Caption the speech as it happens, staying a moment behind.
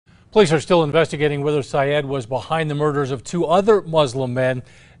Police are still investigating whether Syed was behind the murders of two other Muslim men.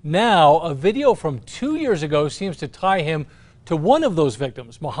 Now, a video from 2 years ago seems to tie him to one of those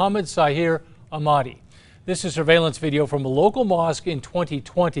victims, Mohammed Sahir Ahmadi. This is surveillance video from a local mosque in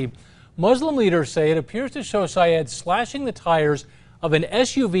 2020. Muslim leaders say it appears to show Syed slashing the tires of an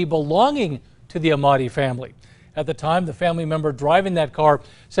SUV belonging to the Ahmadi family. At the time, the family member driving that car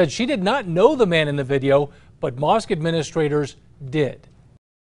said she did not know the man in the video, but mosque administrators did.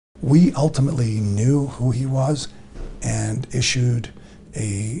 We ultimately knew who he was and issued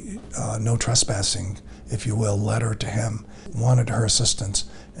a no trespassing, if you will, letter to him. Wanted her assistance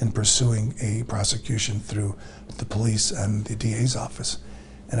in pursuing a prosecution through the police and the DA's office.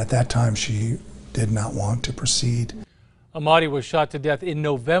 And at that time, she did not want to proceed. Ahmadi was shot to death in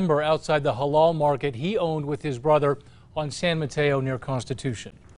November outside the halal market he owned with his brother on San Mateo near Constitution.